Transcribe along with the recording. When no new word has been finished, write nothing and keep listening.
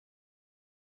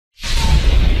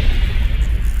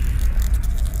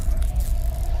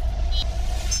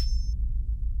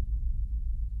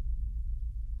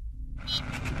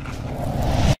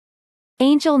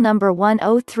Angel number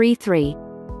 1033.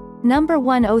 Number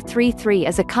 1033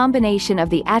 is a combination of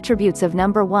the attributes of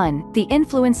number 1, the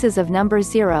influences of number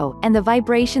 0, and the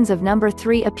vibrations of number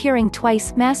 3 appearing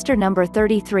twice, master number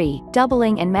 33,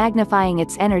 doubling and magnifying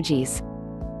its energies.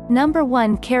 Number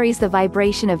 1 carries the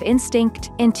vibration of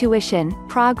instinct, intuition,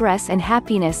 progress and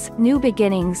happiness, new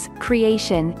beginnings,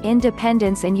 creation,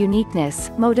 independence and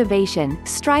uniqueness, motivation,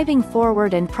 striving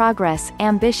forward and progress,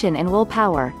 ambition and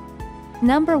willpower.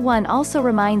 Number 1 also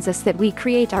reminds us that we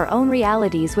create our own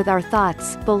realities with our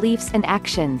thoughts, beliefs and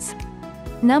actions.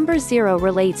 Number 0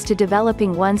 relates to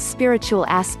developing one's spiritual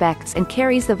aspects and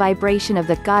carries the vibration of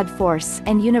the God force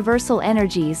and universal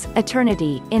energies,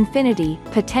 eternity, infinity,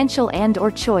 potential and/or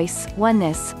choice,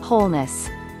 oneness, wholeness.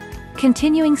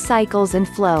 Continuing cycles and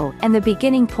flow, and the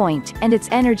beginning point, and its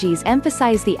energies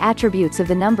emphasize the attributes of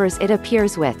the numbers it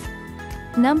appears with.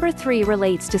 Number 3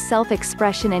 relates to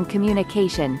self-expression and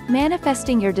communication,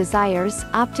 manifesting your desires,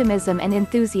 optimism and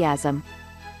enthusiasm.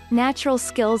 Natural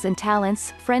skills and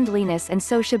talents, friendliness and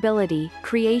sociability,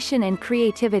 creation and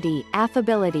creativity,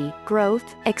 affability,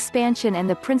 growth, expansion and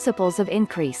the principles of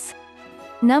increase.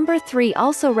 Number 3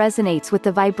 also resonates with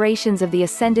the vibrations of the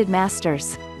Ascended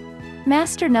Masters.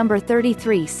 Master number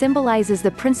 33 symbolizes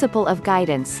the principle of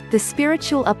guidance, the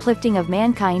spiritual uplifting of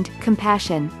mankind,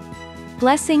 compassion,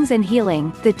 blessings and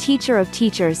healing, the teacher of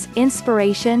teachers,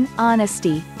 inspiration,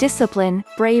 honesty, discipline,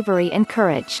 bravery and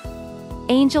courage.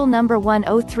 Angel number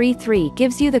 1033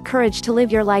 gives you the courage to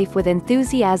live your life with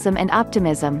enthusiasm and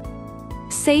optimism.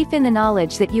 Safe in the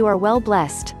knowledge that you are well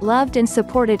blessed, loved and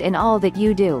supported in all that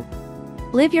you do.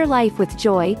 Live your life with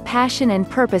joy, passion and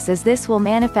purpose, as this will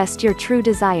manifest your true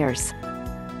desires.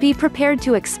 Be prepared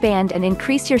to expand and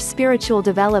increase your spiritual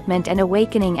development and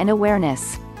awakening and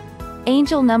awareness.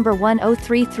 Angel number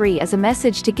 1033 is a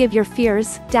message to give your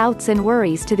fears, doubts and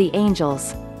worries to the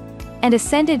angels and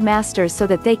Ascended Masters so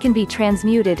that they can be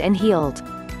transmuted and healed.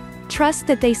 Trust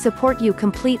that they support you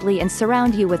completely and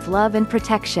surround you with love and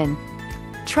protection.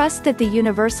 Trust that the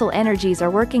universal energies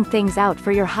are working things out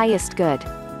for your highest good.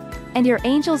 And your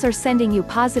angels are sending you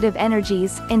positive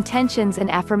energies, intentions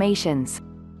and affirmations.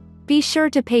 Be sure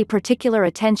to pay particular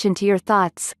attention to your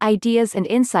thoughts, ideas and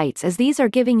insights, as these are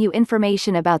giving you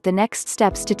information about the next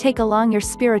steps to take along your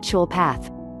spiritual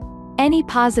path. Any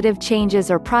positive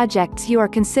changes or projects you are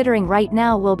considering right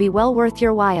now will be well worth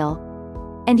your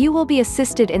while, and you will be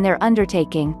assisted in their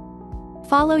undertaking.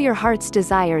 Follow your heart's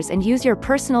desires and use your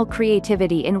personal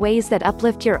creativity in ways that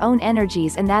uplift your own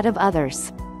energies and that of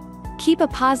others. Keep a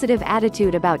positive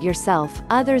attitude about yourself,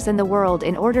 others and the world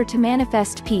in order to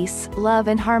manifest peace, love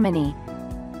and harmony.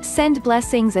 Send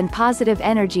blessings and positive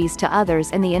energies to others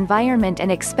and the environment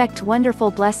and expect wonderful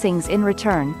blessings in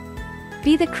return.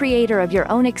 Be the creator of your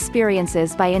own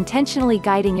experiences by intentionally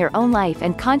guiding your own life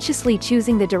and consciously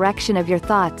choosing the direction of your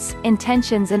thoughts,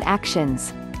 intentions and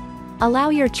actions. Allow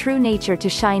your true nature to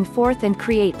shine forth and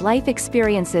create life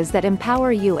experiences that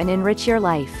empower you and enrich your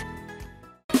life.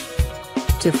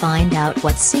 To find out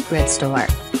what secret store,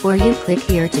 or you click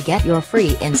here to get your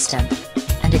free instant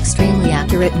and extremely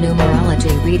accurate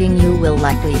numerology reading. You will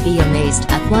likely be amazed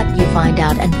at what you find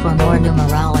out, and for more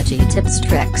numerology tips,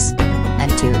 tricks,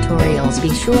 and tutorials,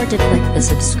 be sure to click the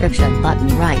subscription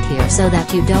button right here so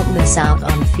that you don't miss out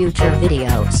on future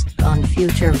videos.